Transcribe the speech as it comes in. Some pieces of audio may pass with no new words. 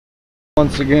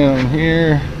Once again, I'm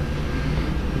here.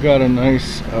 Got a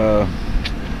nice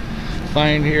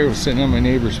find here. I was sitting on my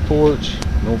neighbor's porch.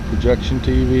 No projection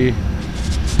TV.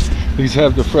 These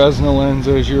have the Fresnel lens,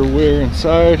 as you're aware,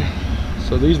 inside.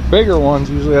 So these bigger ones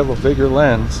usually have a bigger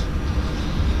lens.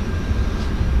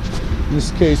 In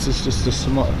this case, it's just a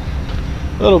small,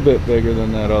 little bit bigger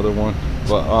than that other one.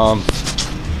 But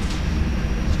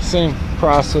same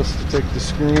process to take the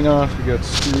screen off. You got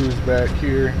screws back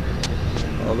here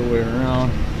all the way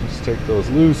around. Just take those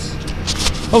loose.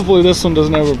 Hopefully this one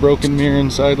doesn't have a broken mirror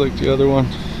inside like the other one,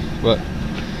 but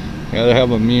you gotta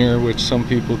have a mirror, which some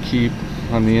people keep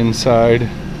on the inside,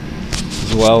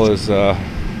 as well as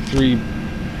 3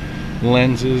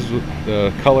 lenses,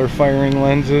 the color firing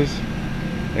lenses.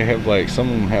 They have, like, some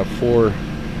of them have 4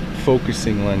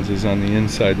 focusing lenses on the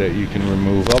inside that you can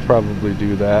remove. I'll probably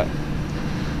do that,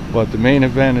 but the main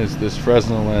event is this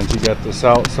Fresnel lens. You got this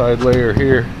outside layer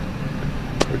here,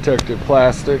 protective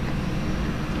plastic,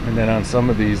 and then on some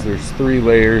of these there's 3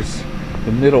 layers.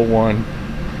 The middle one,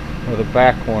 or the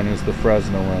back one, is the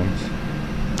Fresnel lens.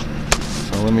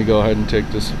 So let me go ahead and take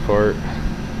this apart.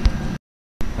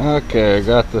 Okay, I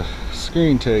got the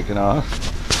screen taken off.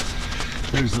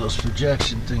 There's those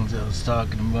projection things I was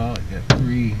talking about. I got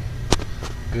 3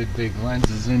 good big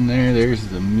lenses in there. There's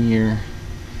the mirror.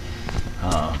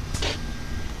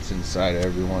 It's inside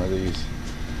every one of these.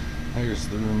 There's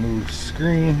the removed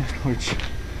screen, which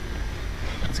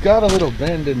it's got a little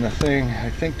bend in the thing, I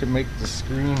think, to make the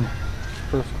screen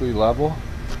perfectly level.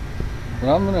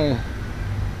 But I'm gonna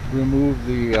remove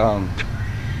the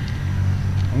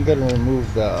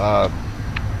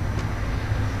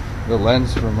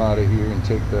lens from out of here and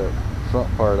take the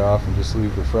front part off and just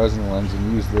leave the Fresnel lens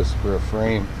and use this for a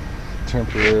frame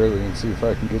temporarily and see if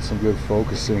I can get some good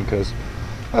focusing, because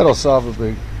that'll solve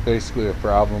basically a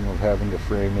problem of having to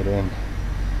frame it in.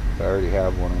 If I already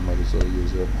have one, I might as well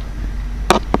use it.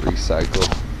 Recycle.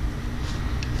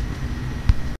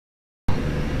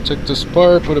 Took this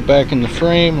apart, put it back in the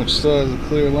frame, which still has a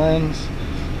clear lens,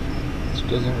 which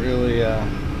doesn't really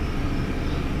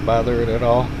bother it at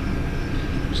all.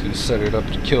 I'm just going to set it up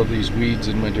to kill these weeds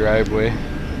in my driveway.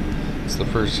 It's the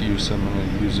first use I'm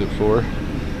going to use it for.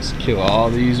 Just kill all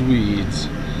these weeds.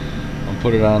 I'll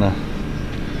put it on a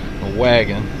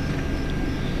wagon,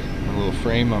 a little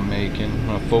frame I'm making. I'm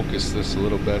going to focus this a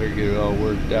little better, get it all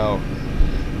worked out.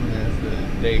 And as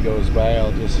the day goes by,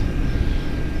 I'll just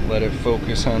let it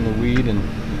focus on the weed and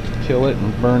kill it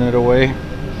and burn it away.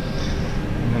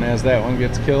 And then as that one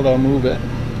gets killed, I'll move it.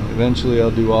 Eventually I'll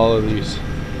do all of these.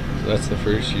 So that's the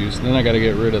first use. Then I got to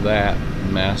get rid of that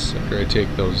mess after I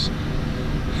take those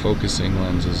focusing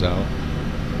lenses out.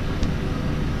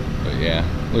 But yeah,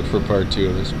 look for part 2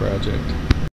 of this project.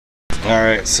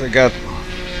 Alright, so I got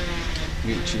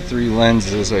you 3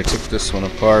 lenses. I took this one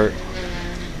apart.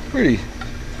 Pretty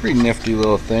nifty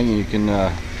little thing. You can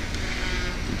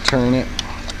turn it.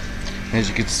 As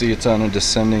you can see, it's on a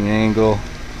descending angle.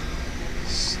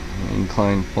 It's an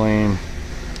inclined plane.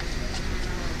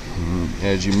 And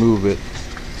as you move it,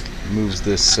 it moves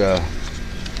this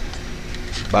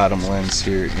bottom lens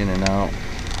here in and out,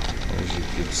 as you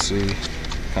can see.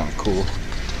 Kind of cool.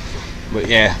 But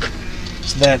yeah,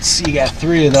 so that's, you got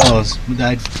 3 of those.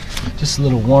 Just a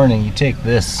little warning, you take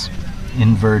this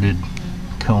inverted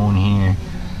cone here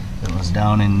that was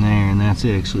down in there, and that's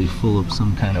actually full of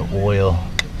some kind of oil.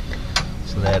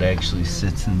 So that actually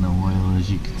sits in the oil,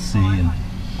 as you can see. And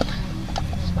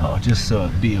so just so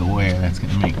be aware, that's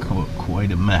going to make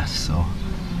quite a mess. So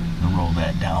I'm going to roll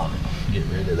that down and get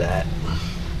rid of that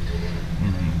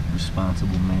in a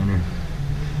responsible manner.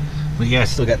 But yeah, I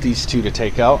still got these 2 to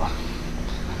take out.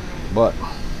 But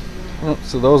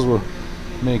so those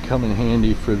may come in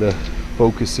handy for the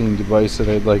focusing device that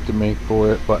I'd like to make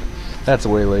for it, but that's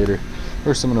way later.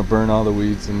 First I'm going to burn all the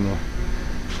weeds and the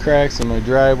cracks in my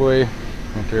driveway.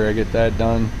 After I get that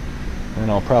done, and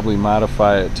I'll probably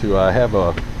modify it to I have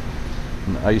an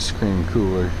ice cream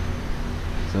cooler.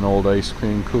 It's an old ice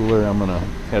cream cooler.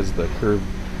 Has the curved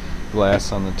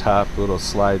glass on the top, little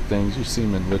slide things. You see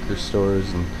them in liquor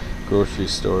stores and grocery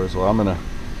stores. Well,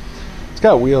 it's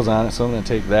got wheels on it, so I'm gonna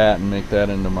take that and make that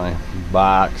into my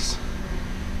box.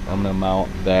 I'm gonna mount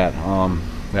that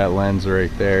lens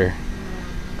right there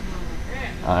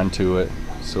onto it,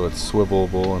 so it's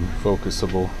swivelable and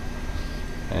focusable.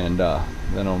 And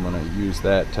then I'm gonna use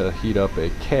that to heat up a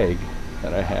keg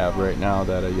that I have right now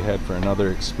that I had for another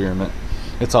experiment.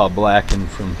 It's all blackened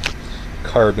from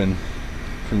carbon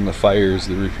from the fires,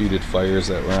 the repeated fires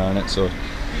that were on it. So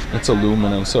it's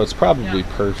aluminum, so it's probably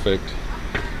perfect.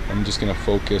 I'm just going to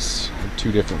focus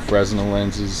 2 different Fresnel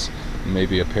lenses,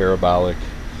 maybe a parabolic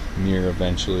mirror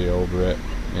eventually over it.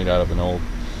 made out of an old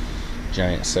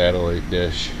giant satellite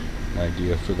dish. An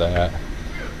idea for that.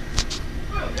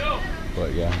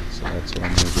 But yeah, so that's what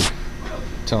I'm gonna do.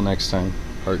 Till next time,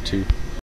 part 2.